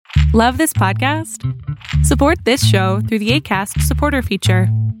Love this podcast? Support this show through the Acast supporter feature.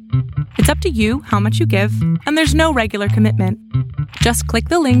 It's up to you how much you give, and there's no regular commitment. Just click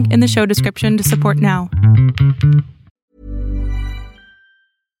the link in the show description to support now.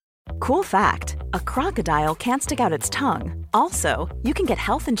 Cool fact, a crocodile can't stick out its tongue. Also, you can get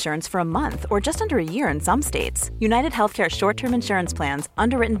health insurance for a month or just under a year in some states. United Healthcare short-term insurance plans,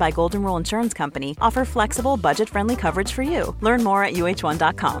 underwritten by Golden Rule Insurance Company, offer flexible, budget-friendly coverage for you. Learn more at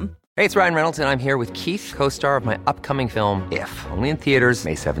uh1.com. Hey, it's Ryan Reynolds, and I'm here with Keith, co-star of my upcoming film, If, only in theaters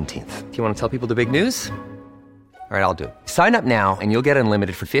May 17th. Do you want to tell people the big news? All right, I'll do it. Sign up now and you'll get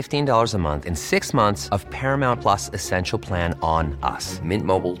unlimited for $15 a month and 6 months of Paramount Plus Essential Plan on us.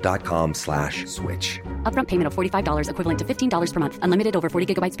 MintMobile.com/switch. Upfront payment of $45 equivalent to $15 per month. Unlimited over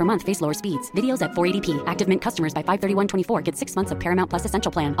 40 gigabytes per month. Face lower speeds. Videos at 480p. Active Mint customers by 531.24 get 6 months of Paramount Plus Essential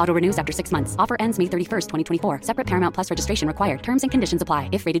Plan. Auto renews after 6 months. Offer ends May 31st, 2024. Separate Paramount Plus registration required. Terms and conditions apply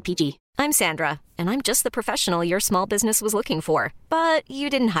if rated PG. I'm Sandra, and I'm just the professional your small business was looking for. But you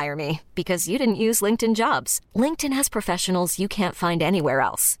didn't hire me because you didn't use LinkedIn Jobs. LinkedIn has professionals you can't find anywhere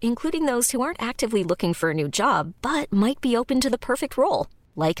else, including those who aren't actively looking for a new job, but might be open to the perfect role,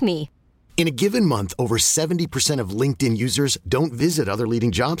 like me. In a given month, over 70% of LinkedIn users don't visit other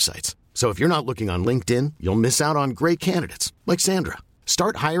leading job sites. So if you're not looking on LinkedIn, you'll miss out on great candidates like Sandra.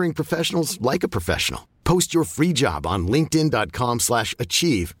 Start hiring professionals like a professional. Post your free job on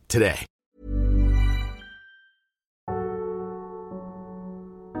linkedin.com/achieve today.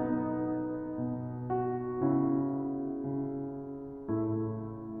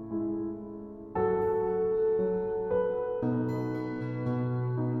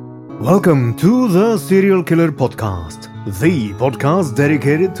 Welcome to the Serial Killer Podcast, the podcast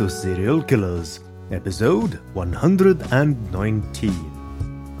dedicated to serial killers, episode 119.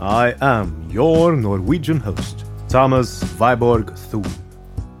 I am your Norwegian host, Thomas Viborg Thun.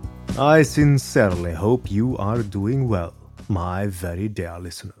 I sincerely hope you are doing well, my very dear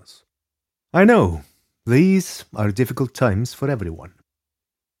listeners. I know these are difficult times for everyone.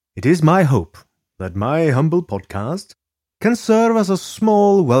 It is my hope that my humble podcast can serve as a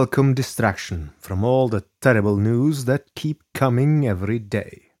small welcome distraction from all the terrible news that keep coming every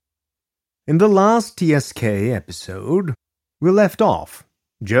day. In the last TSK episode, we left off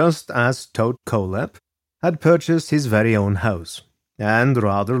just as Todd Kohlhepp had purchased his very own house and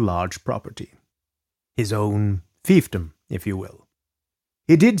rather large property. His own fiefdom, if you will.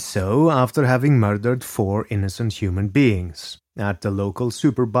 He did so after having murdered 4 innocent human beings at the local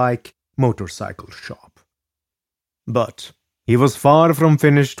superbike motorcycle shop. But he was far from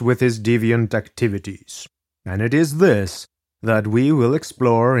finished with his deviant activities, and it is this that we will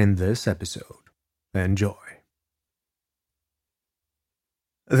explore in this episode. Enjoy.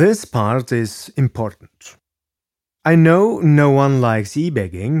 This part is important. I know no one likes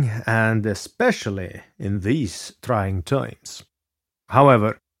e-begging, and especially in these trying times.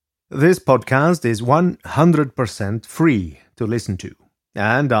 However, this podcast is 100% free to listen to,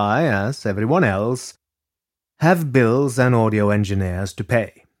 and I, as everyone else, have bills and audio engineers to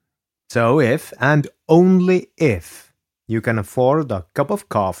pay. So if, and only if, you can afford a cup of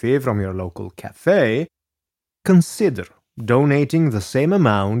coffee from your local cafe, consider donating the same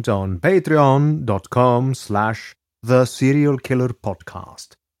amount on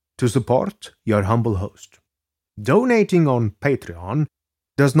patreon.com/theserialkillerpodcast to support your humble host. Donating on Patreon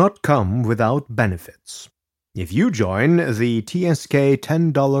does not come without benefits. If you join the TSK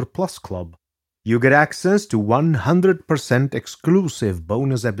 $10 Plus Club, you get access to 100% exclusive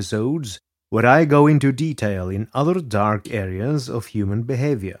bonus episodes where I go into detail in other dark areas of human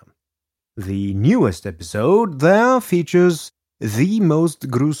behavior. The newest episode there features the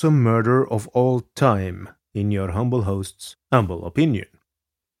most gruesome murder of all time, in your humble host's humble opinion.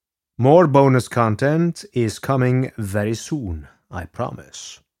 More bonus content is coming very soon, I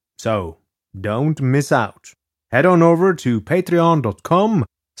promise. So, don't miss out. Head on over to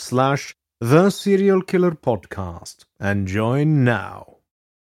patreon.com/The Serial Killer Podcast and join now.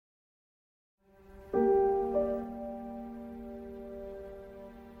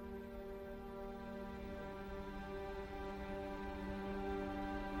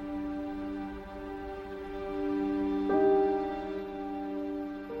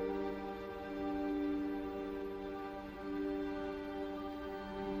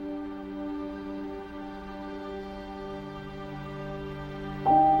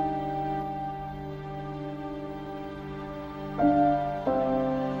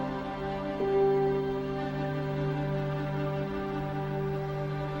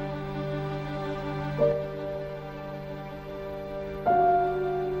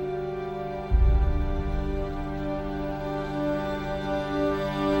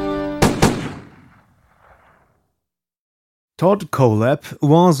 Todd Kohlhepp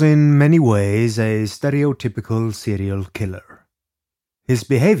was in many ways a stereotypical serial killer. His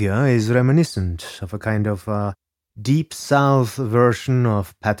behavior is reminiscent of a kind of Deep South version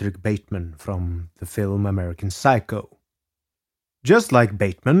of Patrick Bateman from the film American Psycho. Just like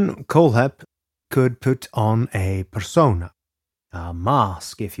Bateman, Kohlhepp could put on a persona, a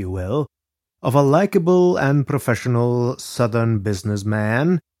mask, if you will, of a likable and professional Southern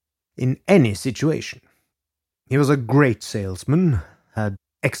businessman in any situation. He was a great salesman, had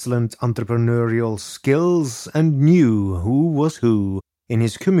excellent entrepreneurial skills, and knew who was who in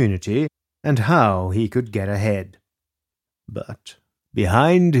his community and how he could get ahead. But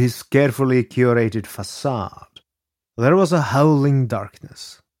behind his carefully curated facade, there was a howling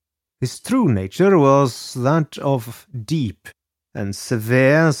darkness. His true nature was that of deep and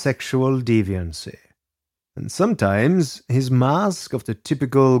severe sexual deviancy. And sometimes his mask of the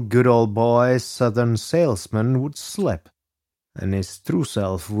typical good old boy Southern salesman would slip, and his true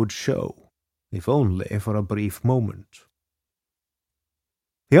self would show, if only for a brief moment.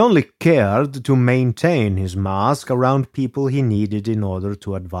 He only cared to maintain his mask around people he needed in order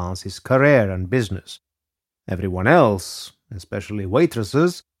to advance his career and business. Everyone else, especially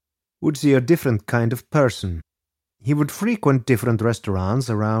waitresses, would see a different kind of person. He would frequent different restaurants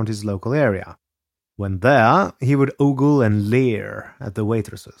around his local area. When there, he would ogle and leer at the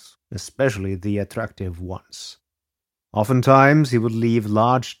waitresses, especially the attractive ones. Oftentimes, he would leave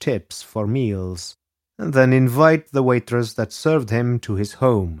large tips for meals, and then invite the waitress that served him to his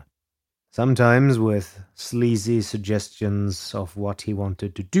home, sometimes with sleazy suggestions of what he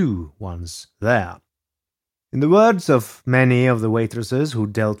wanted to do once there. In the words of many of the waitresses who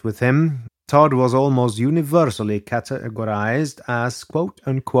dealt with him, Todd was almost universally categorized as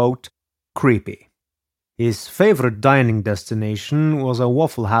quote-unquote creepy. His favorite dining destination was a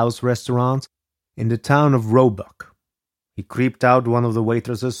Waffle House restaurant in the town of Roebuck. He creeped out one of the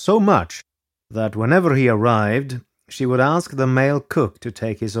waitresses so much that whenever he arrived, she would ask the male cook to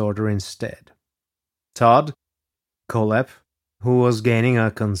take his order instead. Todd Kohlhepp, who was gaining a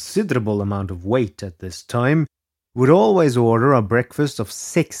considerable amount of weight at this time, would always order a breakfast of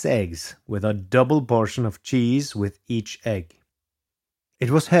 6 eggs with a double portion of cheese with each egg. It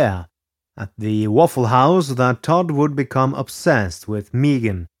was here, at the Waffle House, that Todd would become obsessed with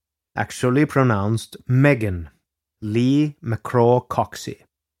Megan, actually pronounced Megan, Lee McCraw Coxey,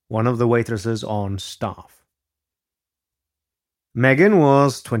 one of the waitresses on staff. Megan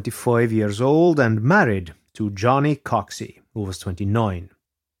was 25 years old and married to Johnny Coxey, who was 29.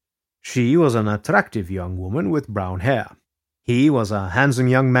 She was an attractive young woman with brown hair. He was a handsome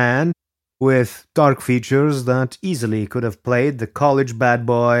young man with dark features that easily could have played the college bad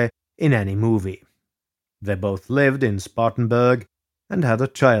boy in any movie. They both lived in Spartanburg and had a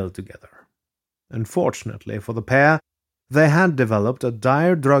child together. Unfortunately for the pair, they had developed a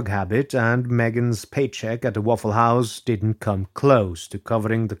dire drug habit, and Megan's paycheck at the Waffle House didn't come close to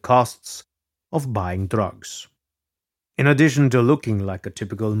covering the costs of buying drugs. In addition to looking like a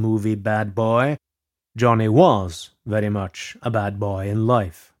typical movie bad boy, Johnny was very much a bad boy in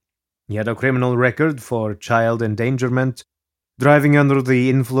life. He had a criminal record for child endangerment, driving under the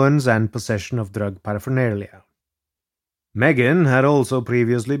influence and possession of drug paraphernalia. Megan had also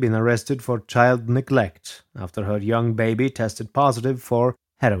previously been arrested for child neglect after her young baby tested positive for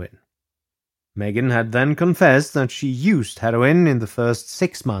heroin. Megan had then confessed that she used heroin in the first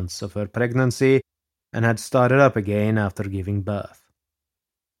 6 months of her pregnancy and had started up again after giving birth.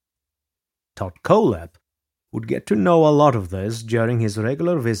 Todd Kohlhepp would get to know a lot of this during his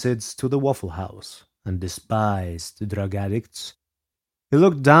regular visits to the Waffle House and despised drug addicts. He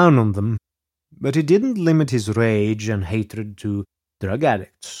looked down on them, but he didn't limit his rage and hatred to drug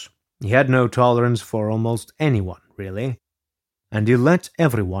addicts. He had no tolerance for almost anyone, really, and he let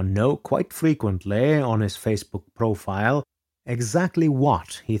everyone know quite frequently on his Facebook profile exactly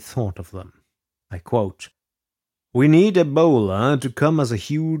what he thought of them. I quote, "We need Ebola to come as a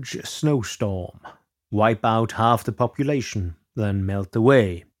huge snowstorm, wipe out half the population, then melt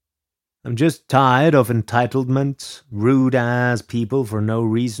away. I'm just tired of entitlement, rude-ass people for no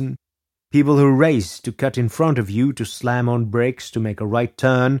reason, people who race to cut in front of you to slam on brakes to make a right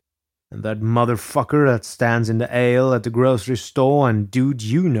turn, and that motherfucker that stands in the aisle at the grocery store and dude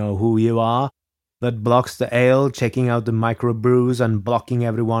you know who you are, that blocks the aisle, checking out the microbrews and blocking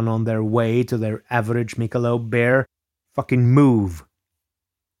everyone on their way to their average Michelob beer. Fucking move."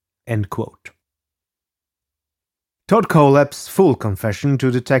 End quote. Todd Kohlhepp's full confession to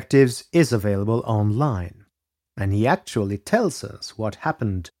detectives is available online, and he actually tells us what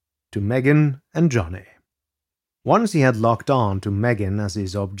happened to Megan and Johnny. Once he had locked on to Megan as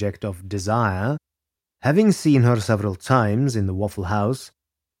his object of desire, Having seen her several times in the Waffle House,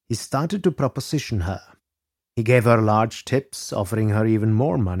 he started to proposition her. He gave her large tips, offering her even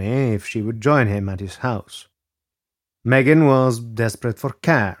more money if she would join him at his house. Megan was desperate for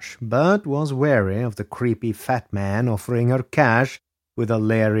cash, but was wary of the creepy fat man offering her cash with a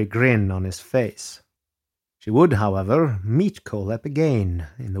leery grin on his face. She would, however, meet Kohlhepp again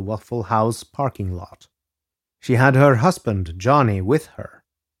in the Waffle House parking lot. She had her husband, Johnny, with her,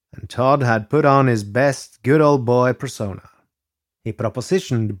 and Todd had put on his best good old boy persona. He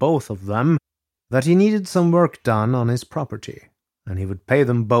propositioned both of them that he needed some work done on his property, and he would pay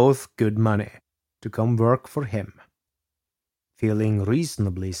them both good money to come work for him. Feeling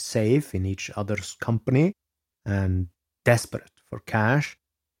reasonably safe in each other's company and desperate for cash,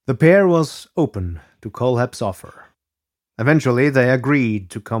 the pair was open to Kohlhepp's offer. Eventually they agreed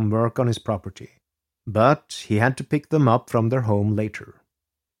to come work on his property, but he had to pick them up from their home later.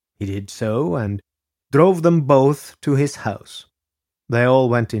 He did so and drove them both to his house. They all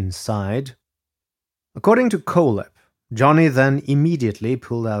went inside. According to Kohlhepp, Johnny then immediately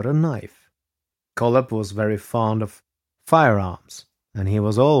pulled out a knife. Kohlhepp was very fond of firearms, and he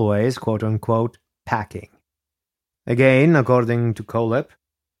was always, quote-unquote, packing. Again, according to Kohlhepp,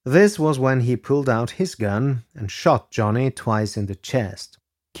 this was when he pulled out his gun and shot Johnny twice in the chest,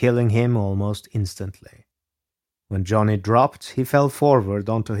 killing him almost instantly. When Johnny dropped, he fell forward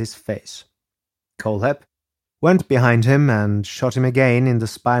onto his face. Kohlhepp went behind him and shot him again in the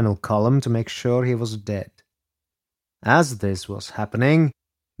spinal column to make sure he was dead. As this was happening,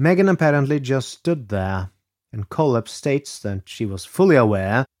 Megan apparently just stood there, and Kohlhepp states that she was fully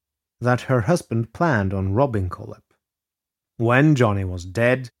aware that her husband planned on robbing Kohlhepp. When Johnny was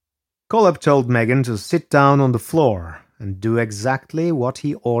dead, Kohlhepp told Megan to sit down on the floor and do exactly what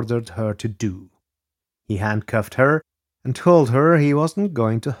he ordered her to do. He handcuffed her and told her he wasn't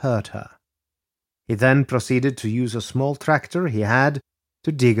going to hurt her. He then proceeded to use a small tractor he had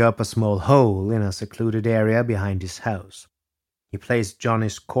to dig up a small hole in a secluded area behind his house. He placed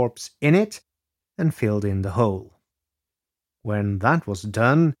Johnny's corpse in it and filled in the hole. When that was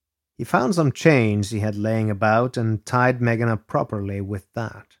done, he found some chains he had laying about and tied Megan up properly with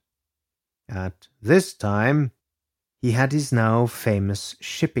that. At this time, he had his now famous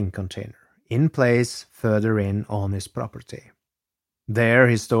shipping container in place further in on his property. There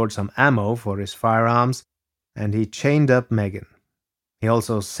he stored some ammo for his firearms, and he chained up Megan. He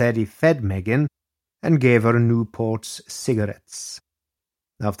also said he fed Megan and gave her Newport's cigarettes.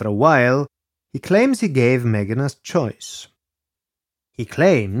 After a while, he claims he gave Megan a choice. He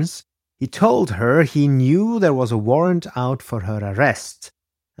claims he told her he knew there was a warrant out for her arrest,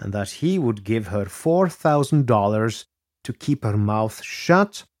 and that he would give her $4,000 to keep her mouth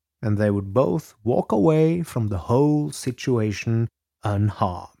shut, and they would both walk away from the whole situation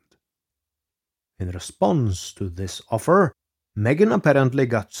unharmed. In response to this offer, Megan apparently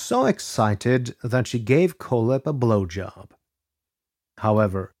got so excited that she gave Kohlhepp a blowjob.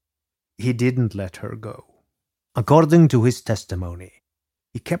 However, he didn't let her go. According to his testimony,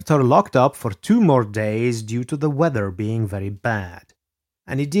 he kept her locked up for 2 more days due to the weather being very bad,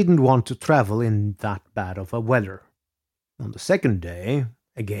 and he didn't want to travel in that bad of a weather. On the second day,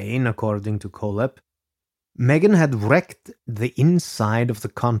 again according to Kohlhepp, Megan had wrecked the inside of the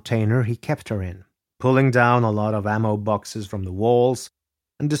container he kept her in, pulling down a lot of ammo boxes from the walls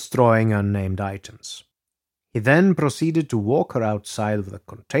and destroying unnamed items. He then proceeded to walk her outside of the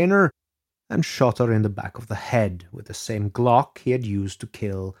container and shot her in the back of the head with the same Glock he had used to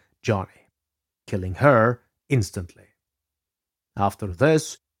kill Johnny, killing her instantly. After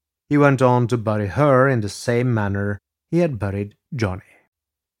this, he went on to bury her in the same manner he had buried Johnny.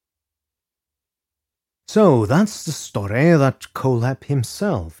 So that's the story that Kohlhepp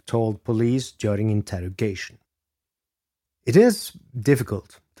himself told police during interrogation. It is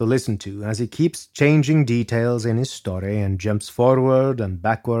difficult to listen to as he keeps changing details in his story and jumps forward and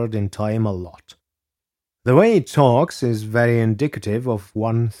backward in time a lot. The way he talks is very indicative of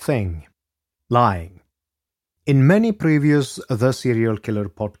one thing: lying. In many previous The Serial Killer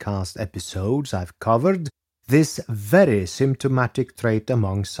podcast episodes, I've covered this very symptomatic trait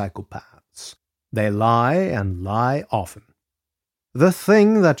among psychopaths. They lie and lie often. The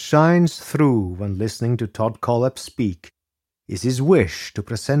thing that shines through when listening to Todd Kohlhepp speak is his wish to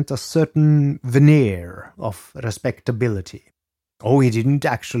present a certain veneer of respectability. Oh, he didn't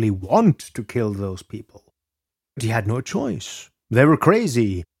actually want to kill those people, but he had no choice. They were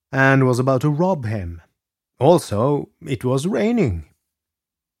crazy and was about to rob him. Also, it was raining.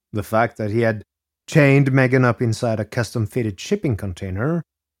 The fact that he had chained Megan up inside a custom-fitted shipping container,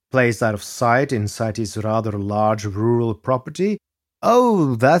 placed out of sight inside his rather large rural property,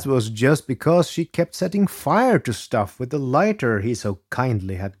 Oh, that was just because she kept setting fire to stuff with the lighter he so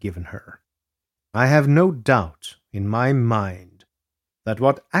kindly had given her. I have no doubt in my mind that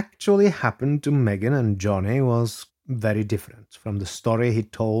what actually happened to Megan and Johnny was very different from the story he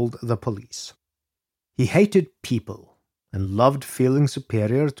told the police. He hated people and loved feeling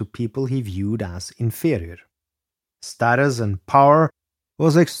superior to people he viewed as inferior. Status and power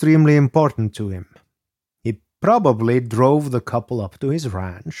was extremely important to him. He probably drove the couple up to his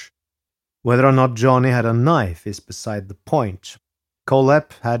ranch. Whether or not Johnny had a knife is beside the point.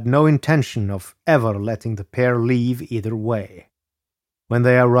 Kohlhepp had no intention of ever letting the pair leave either way. When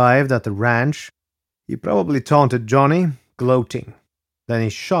they arrived at the ranch, he probably taunted Johnny, gloating. Then he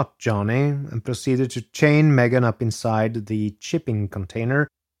shot Johnny and proceeded to chain Megan up inside the shipping container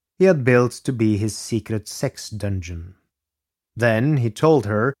he had built to be his secret sex dungeon. Then he told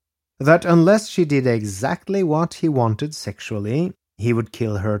her that unless she did exactly what he wanted sexually, he would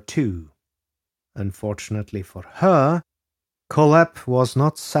kill her too. Unfortunately for her, Kohlhepp was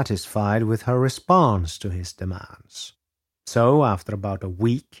not satisfied with her response to his demands. So, after about a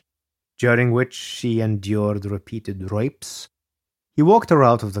week, during which she endured repeated rapes, he walked her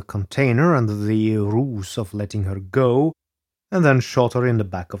out of the container under the ruse of letting her go, and then shot her in the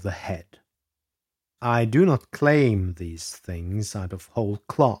back of the head. I do not claim these things out of whole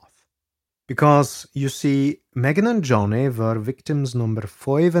cloth, because, you see, Megan and Johnny were victims number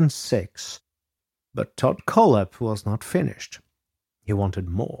 5 and 6, but Todd Kohlhepp was not finished. He wanted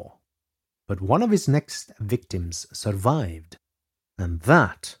more. But one of his next victims survived, and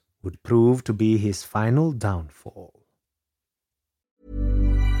that would prove to be his final downfall.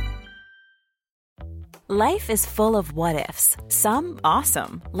 Life is full of what-ifs. Some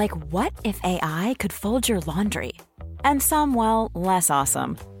awesome, like what if AI could fold your laundry? And some, well, less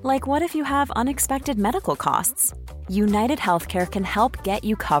awesome, like what if you have unexpected medical costs? United Healthcare can help get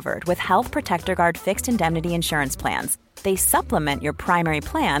you covered with Health Protector Guard fixed indemnity insurance plans. They supplement your primary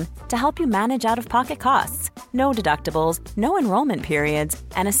plan to help you manage out-of-pocket costs. No deductibles, no enrollment periods,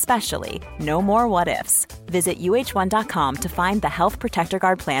 and especially no more what-ifs. Visit uh1.com to find the Health Protector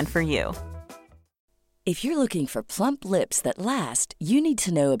Guard plan for you. If you're looking for plump lips that last, you need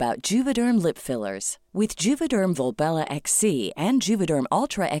to know about Juvederm lip fillers. With Juvederm Volbella XC and Juvederm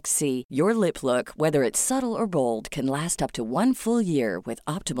Ultra XC, your lip look, whether it's subtle or bold, can last up to 1 full year with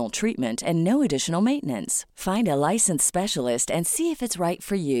optimal treatment and no additional maintenance. Find a licensed specialist and see if it's right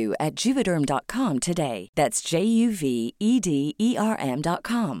for you at Juvederm.com today. That's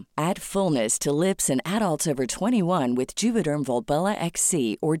JUVEDERM.com. Add fullness to lips in adults over 21 with Juvederm Volbella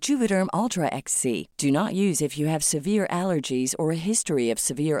XC or Juvederm Ultra XC. Do not use if you have severe allergies or a history of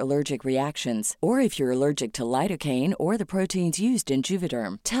severe allergic reactions, or if you're allergic to lidocaine or the proteins used in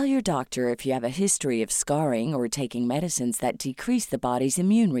Juvederm. Tell your doctor if you have a history of scarring or taking medicines that decrease the body's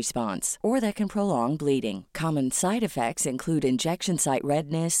immune response or that can prolong bleeding. Common side effects include injection site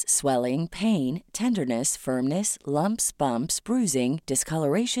redness, swelling, pain, tenderness, firmness, lumps, bumps, bruising,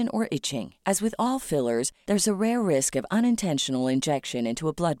 discoloration, or itching. As with all fillers, there's a rare risk of unintentional injection into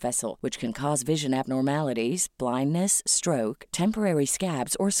a blood vessel, which can cause vision abnormalities, blindness, stroke, temporary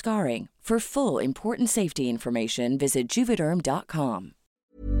scabs, or scarring. For full important safety information, visit Juvederm.com.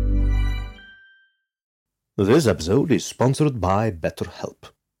 This episode is sponsored by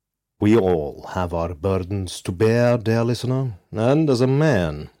BetterHelp. We all have our burdens to bear, dear listener, and as a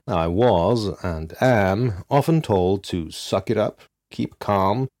man, I was and am often told to suck it up, keep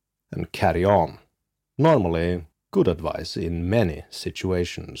calm, and carry on. Normally, good advice in many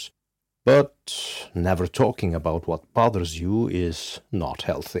situations. But never talking about what bothers you is not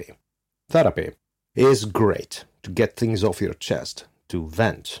healthy. Therapy is great to get things off your chest, to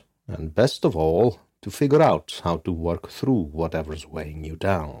vent, and best of all, to figure out how to work through whatever's weighing you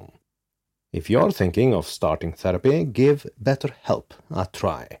down. If you're thinking of starting therapy, give BetterHelp a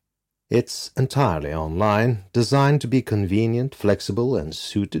try. It's entirely online, designed to be convenient, flexible, and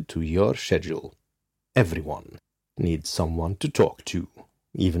suited to your schedule. Everyone needs someone to talk to,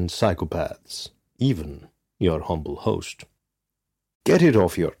 even psychopaths, even your humble host. Get it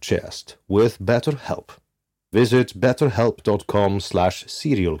off your chest with BetterHelp. Visit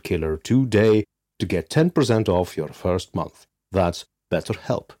betterhelp.com/serialkiller today to get 10% off your first month. That's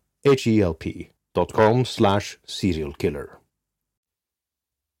BetterHelp, HELP.com/serialkiller.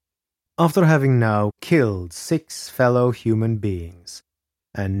 After having now killed 6 fellow human beings,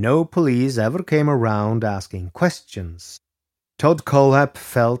 and no police ever came around asking questions, Todd Kohlhepp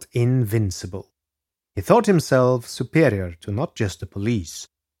felt invincible. He thought himself superior to not just the police,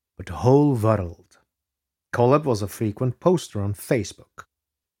 but the whole world. Kohlhepp was a frequent poster on Facebook.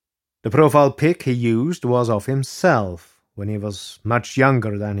 The profile pic he used was of himself, when he was much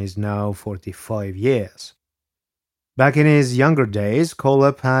younger than his now 45 years. Back in his younger days,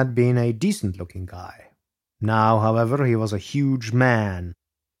 Kohlhepp had been a decent-looking guy. Now, however, he was a huge man,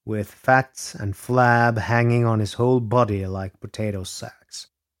 with fat and flab hanging on his whole body like potato sacks.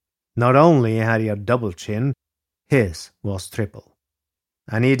 Not only had he a double chin, his was triple.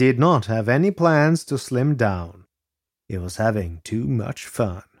 And he did not have any plans to slim down. He was having too much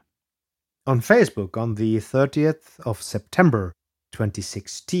fun. On Facebook, on the 30th of September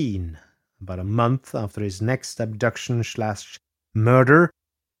 2016, about a month after his next abduction/murder,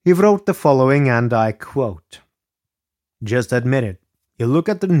 he wrote the following, and I quote, "Just admit it. You look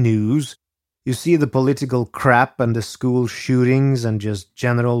at the news, you see the political crap and the school shootings and just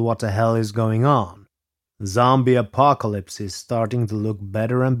general what the hell is going on. Zombie apocalypse is starting to look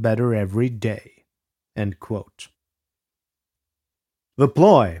better and better every day." End quote. The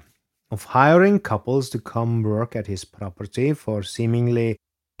ploy of hiring couples to come work at his property for seemingly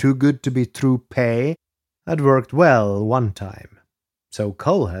too good to be true pay had worked well one time, so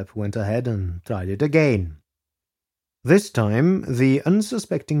Kohlhepp went ahead and tried it again. This time, the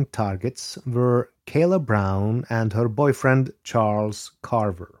unsuspecting targets were Kayla Brown and her boyfriend Charles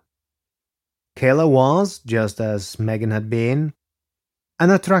Carver. Kayla was, just as Megan had been, an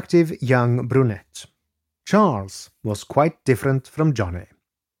attractive young brunette. Charles was quite different from Johnny.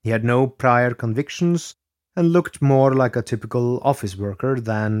 He had no prior convictions and looked more like a typical office worker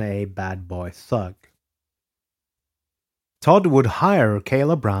than a bad boy thug. Todd would hire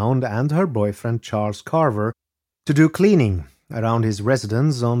Kayla Brown and her boyfriend Charles Carver to do cleaning around his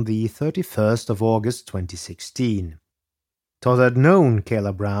residence on the 31st of August 2016. Todd had known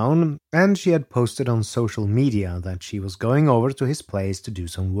Kayla Brown, and she had posted on social media that she was going over to his place to do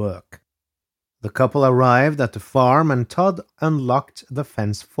some work. The couple arrived at the farm, and Todd unlocked the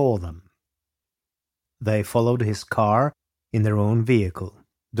fence for them. They followed his car in their own vehicle,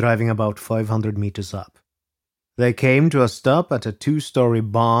 driving about 500 meters up. They came to a stop at a 2-story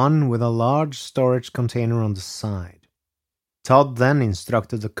barn with a large storage container on the side. Todd then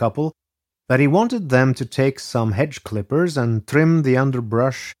instructed the couple that he wanted them to take some hedge clippers and trim the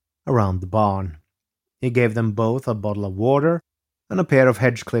underbrush around the barn. He gave them both a bottle of water and a pair of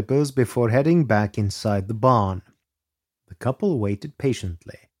hedge clippers before heading back inside the barn. The couple waited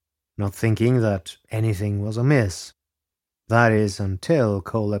patiently, not thinking that anything was amiss. That is, until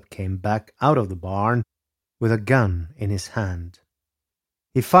Kohlhepp came back out of the barn with a gun in his hand.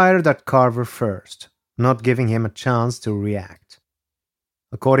 He fired at Carver first, not giving him a chance to react.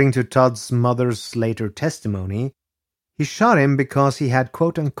 According to Todd's mother's later testimony, he shot him because he had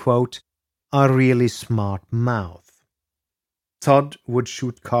quote-unquote a really smart mouth. Todd would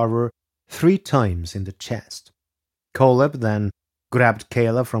shoot Carver 3 times in the chest. Kohlhepp then grabbed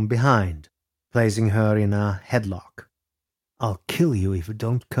Kayla from behind, placing her in a headlock. "I'll kill you if you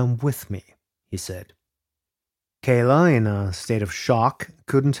don't come with me," he said. Kayla, in a state of shock,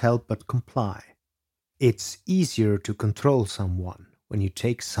 couldn't help but comply. It's easier to control someone when you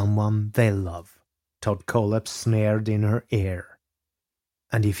take someone they love, Todd Kohlhepp sneered in her ear.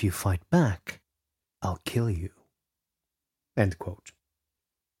 "And if you fight back, I'll kill you." End quote.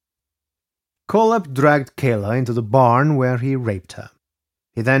 Kohlhepp dragged Kayla into the barn where he raped her.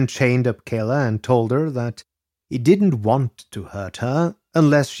 He then chained up Kayla and told her that he didn't want to hurt her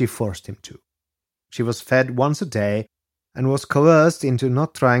unless she forced him to. She was fed once a day and was coerced into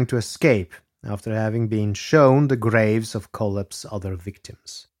not trying to escape after having been shown the graves of Kohlhepp's other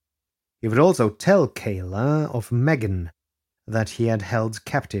victims. He would also tell Kayla of Megan that he had held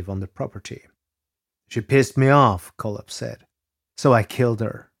captive on the property. "She pissed me off," Kohlhepp said, "so I killed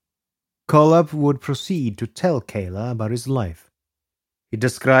her." Kohlhepp would proceed to tell Kayla about his life. He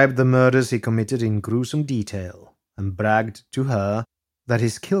described the murders he committed in gruesome detail and bragged to her that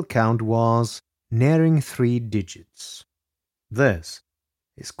his kill count was nearing 3 digits. This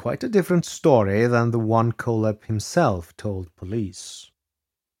is quite a different story than the one Kohlhepp himself told police.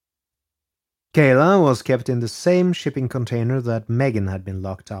 Kayla was kept in the same shipping container that Megan had been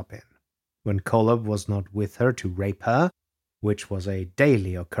locked up in. When Kohlhepp was not with her to rape her, which was a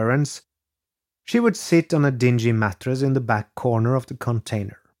daily occurrence, she would sit on a dingy mattress in the back corner of the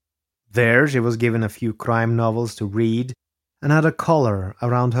container. There she was given a few crime novels to read and had a collar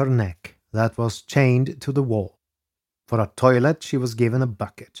around her neck that was chained to the wall. For a toilet, she was given a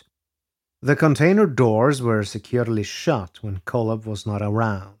bucket. The container doors were securely shut when Kohlhepp was not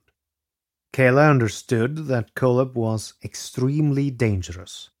around. Kayla understood that Kohlhepp was extremely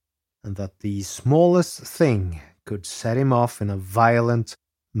dangerous, and that the smallest thing could set him off in a violent,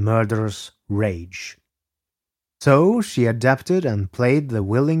 murderous rage. So she adapted and played the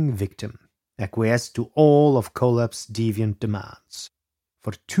willing victim, acquiesced to all of Kohlhepp's deviant demands.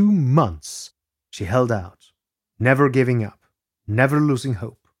 For 2 months she held out, never giving up, never losing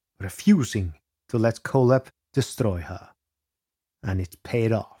hope, refusing to let Kohlhepp destroy her. And it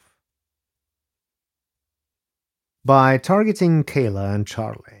paid off. By targeting Kayla and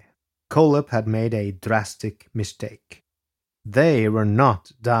Charlie, Kohlhepp had made a drastic mistake. They were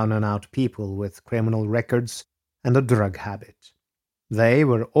not down-and-out people with criminal records and a drug habit. They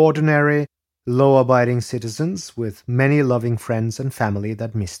were ordinary, law-abiding citizens with many loving friends and family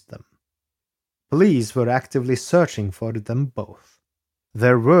that missed them. Police were actively searching for them both.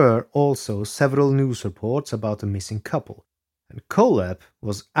 There were also several news reports about a missing couple, and Kohlhepp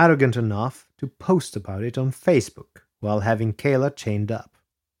was arrogant enough to post about it on Facebook while having Kayla chained up.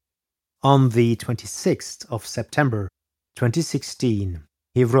 On the 26th of September 2016,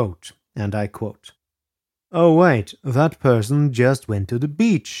 he wrote, and I quote, "Oh wait, that person just went to the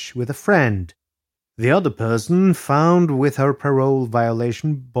beach with a friend. The other person found with her parole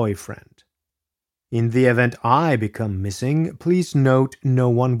violation boyfriend. In the event I become missing, please note no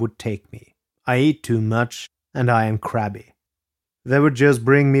one would take me. I eat too much and I am crabby. They would just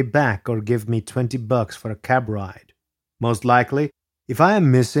bring me back or give me $20 for a cab ride. Most likely, if I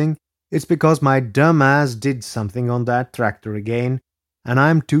am missing, it's because my dumb ass did something on that tractor again, and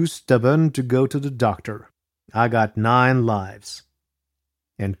I'm too stubborn to go to the doctor. I got 9 lives."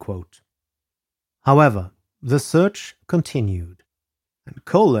 End quote. However, the search continued, and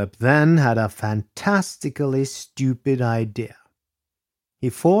Kohlhepp then had a fantastically stupid idea. He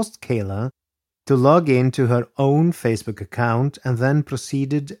forced Kayla to log into her own Facebook account and then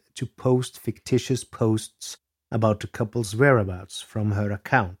proceeded to post fictitious posts about the couple's whereabouts from her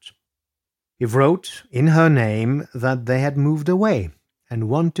account. He wrote in her name that they had moved away and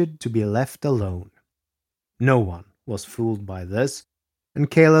wanted to be left alone. No one was fooled by this, and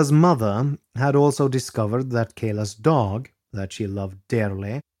Kayla's mother had also discovered that Kayla's dog, that she loved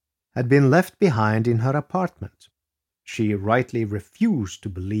dearly, had been left behind in her apartment. She rightly refused to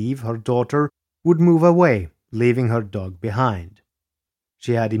believe her daughter would move away, leaving her dog behind.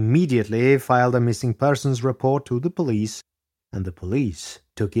 She had immediately filed a missing persons report to the police, and the police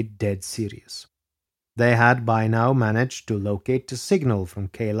took it dead serious. They had by now managed to locate the signal from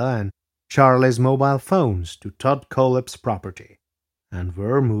Kayla and Charlie's mobile phones to Todd Kohlhepp's property, and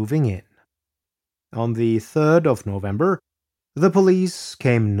were moving in. On the 3rd of November, the police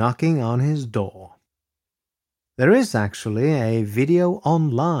came knocking on his door. There is actually a video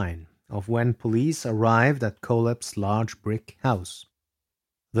online of when police arrived at Kohlhepp's large brick house.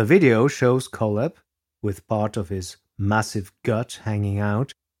 The video shows Kohlhepp, with part of his massive gut hanging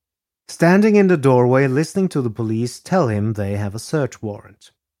out, standing in the doorway listening to the police tell him they have a search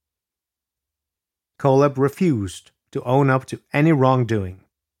warrant. Kohlhepp refused to own up to any wrongdoing.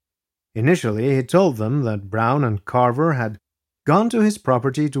 Initially, he told them that Brown and Carver had gone to his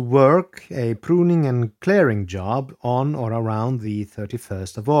property to work a pruning and clearing job on or around the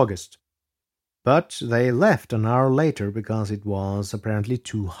 31st of August. But they left an hour later because it was apparently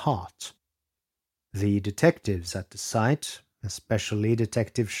too hot. The detectives at the site, especially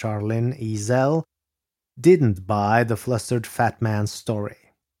Detective Charlene Ezel, didn't buy the flustered fat man's story.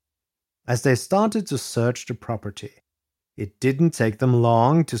 As they started to search the property, it didn't take them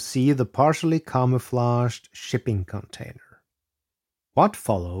long to see the partially camouflaged shipping container. What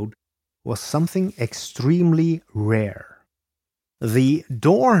followed was something extremely rare. The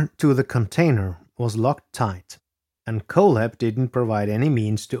door to the container was locked tight, and Kohlhepp didn't provide any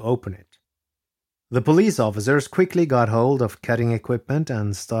means to open it. The police officers quickly got hold of cutting equipment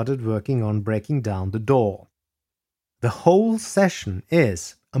and started working on breaking down the door. The whole session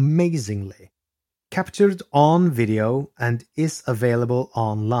is, amazingly, captured on video and is available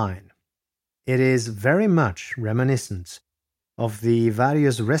online. It is very much reminiscent of the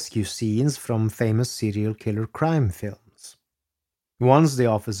various rescue scenes from famous serial killer crime films. Once the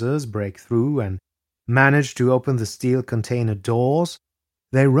officers break through and manage to open the steel container doors,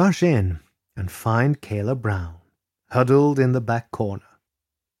 they rush in and find Kayla Brown, huddled in the back corner.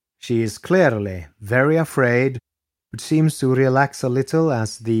 She is clearly very afraid, but seems to relax a little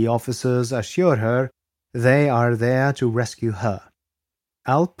as the officers assure her they are there to rescue her.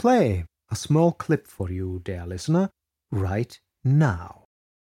 I'll play a small clip for you, dear listener, right now.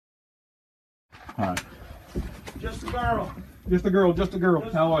 All right. Just a girl. Just a girl. Just a girl.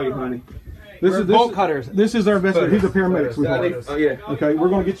 How are you, honey? This is bolt cutters. This is our best. He's a paramedic, sweetheart. Oh yeah. Okay, we're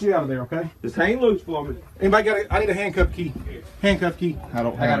gonna get you out of there. Okay. Just hang loose for me. Anybody got? I need a handcuff key. Handcuff key. I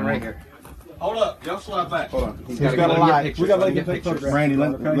got it right here. Hold up. Y'all slide back. Hold on. He's got a light. We gotta let you take photographs. Randy,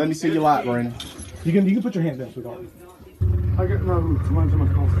 let me see your light, Randy. You can put your hands down, sweetheart. I got no, mine's in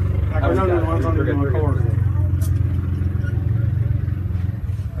my car. No, mine's under my car.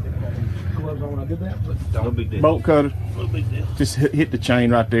 Gloves on when I did that, but no big deal. Bolt cutter. No big deal. Just hit the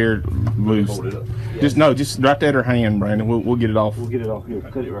chain right there, loose. Hold it up. Yeah. Just right there at her hand, Brandon. We'll get it off. We'll get it off here.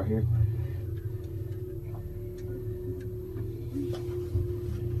 Cut it right here.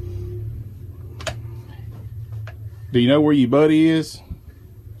 Do you know where your buddy is?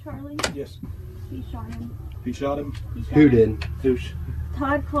 Charlie? yes. He shot him. He shot him. Who did?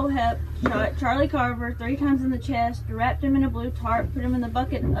 Todd Kohlhepp shot Charlie Carver 3 times in the chest, wrapped him in a blue tarp, put him in the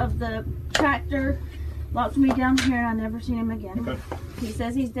bucket of the tractor, locked me down here, and I never seen him again. Okay. He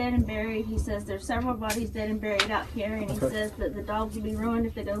says he's dead and buried. He says there's several bodies dead and buried out here, and he says that the dogs will be ruined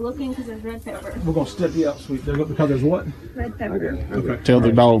if they go looking because there's red pepper. We're going to step you out, sweet. Because there's what? Red pepper. Okay. Tell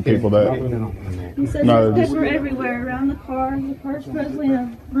the dog people that. He says No, there's pepper everywhere around the car. The car's supposedly in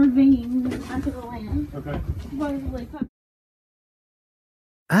a ravine onto the land. Okay. Supposedly pepper.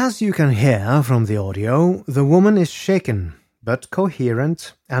 As you can hear from the audio, the woman is shaken, but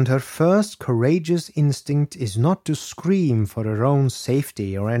coherent, and her first courageous instinct is not to scream for her own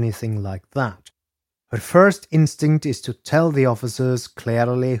safety or anything like that. Her first instinct is to tell the officers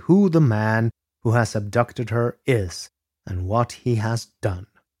clearly who the man who has abducted her is, and what he has done.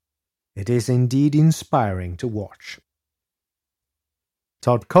 It is indeed inspiring to watch.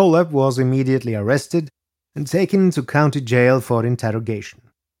 Todd Kohlhepp was immediately arrested and taken to county jail for interrogation.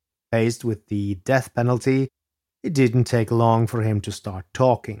 Faced with the death penalty, it didn't take long for him to start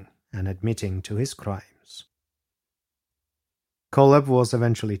talking and admitting to his crimes. Kohlhepp was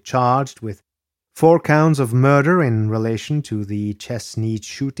eventually charged with 4 counts of murder in relation to the Chesnee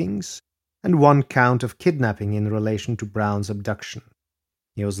shootings and 1 count of kidnapping in relation to Brown's abduction.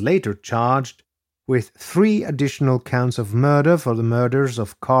 He was later charged with 3 additional counts of murder for the murders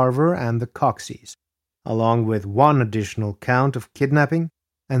of Carver and the Coxies, along with 1 additional count of kidnapping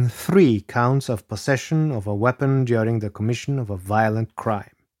and 3 counts of possession of a weapon during the commission of a violent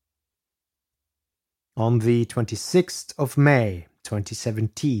crime. On the 26th of May,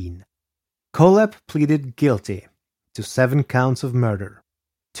 2017, Kohlhepp pleaded guilty to 7 counts of murder,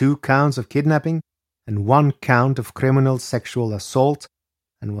 2 counts of kidnapping, and 1 count of criminal sexual assault,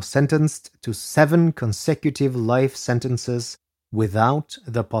 and was sentenced to 7 consecutive life sentences without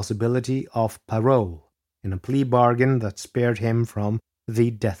the possibility of parole, in a plea bargain that spared him from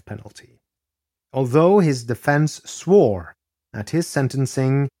the death penalty. Although his defense swore at his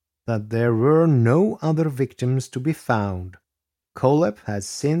sentencing that there were no other victims to be found, Kohlhepp has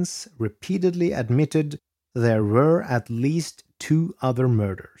since repeatedly admitted there were at least 2 other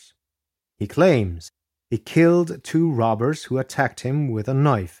murders. He claims he killed 2 robbers who attacked him with a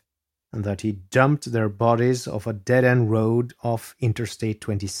knife, and that he dumped their bodies off a dead-end road off Interstate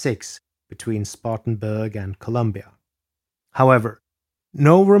 26 between Spartanburg and Columbia. However,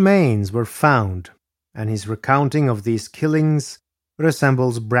 no remains were found, and his recounting of these killings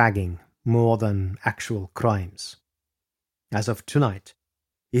resembles bragging more than actual crimes. As of tonight,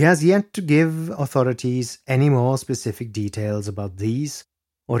 he has yet to give authorities any more specific details about these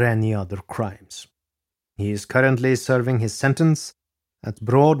or any other crimes. He is currently serving his sentence at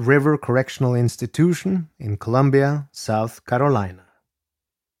Broad River Correctional Institution in Columbia, South Carolina.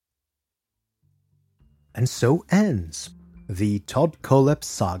 And so ends the Todd Kohlhepp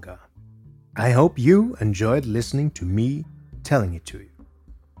saga. I hope you enjoyed listening to me telling it to you.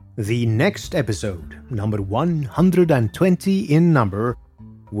 The next episode, number 120 in number,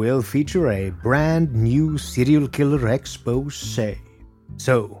 will feature a brand new serial killer expose.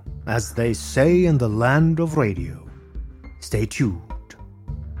 So, as they say in the land of radio, stay tuned.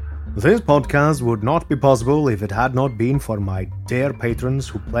 This podcast would not be possible if it had not been for my dear patrons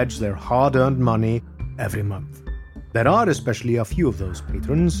who pledge their hard-earned money every month. There are especially a few of those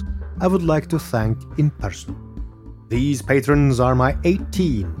patrons I would like to thank in person. These patrons are my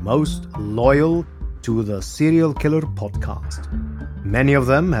 18 most loyal to the Serial Killer podcast. Many of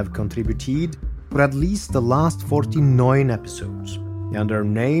them have contributed for at least the last 49 episodes, and their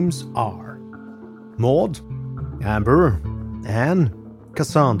names are Maud, Amber, Anne,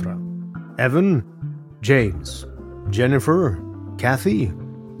 Cassandra, Evan, James, Jennifer, Kathy,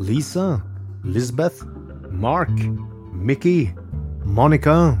 Lisa, Lisbeth, Mark, Mickey,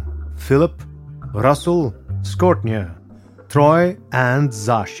 Monica, Philip, Russell, Skortnia, Troy, and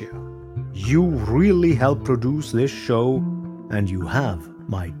Zasha. You really help produce this show, and you have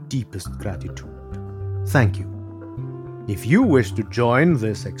my deepest gratitude. Thank you. If you wish to join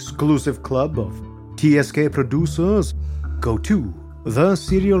this exclusive club of TSK producers, go to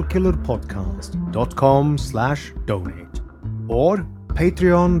theserialkillerpodcast.com/donate or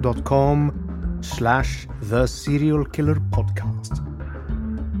patreon.com The Serial Killer Podcast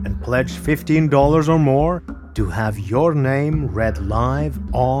and pledge $15 or more to have your name read live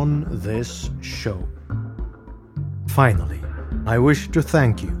on this show. Finally, I wish to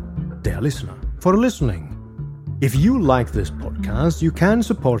thank you, dear listener, for listening. If you like this podcast, you can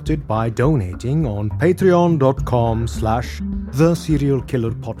support it by donating on patreon.com/The Serial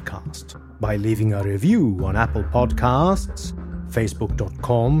Killer Podcast, by leaving a review on Apple Podcasts,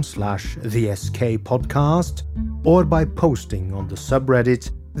 facebook.com/The SK Podcast, or by posting on the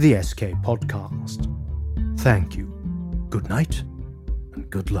subreddit The SK Podcast. Thank you. Good night and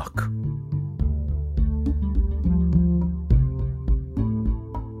good luck.